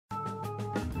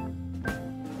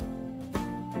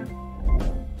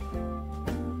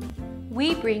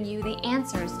we bring you the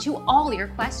answers to all your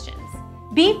questions.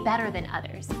 Be better than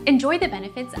others. Enjoy the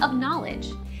benefits of knowledge.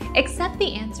 Accept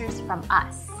the answers from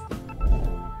us.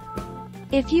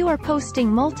 If you are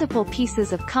posting multiple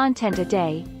pieces of content a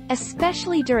day,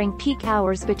 especially during peak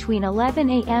hours between 11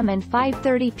 a.m. and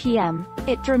 5:30 p.m.,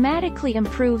 it dramatically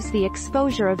improves the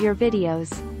exposure of your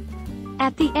videos.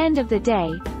 At the end of the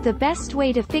day, the best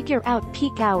way to figure out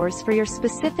peak hours for your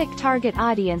specific target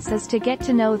audience is to get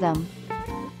to know them.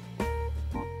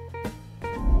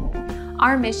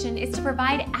 Our mission is to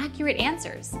provide accurate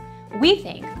answers. We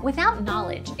think without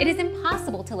knowledge, it is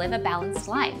impossible to live a balanced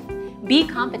life. Be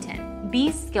competent,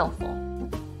 be skillful.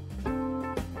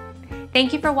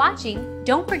 Thank you for watching.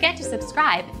 Don't forget to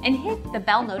subscribe and hit the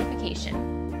bell notification.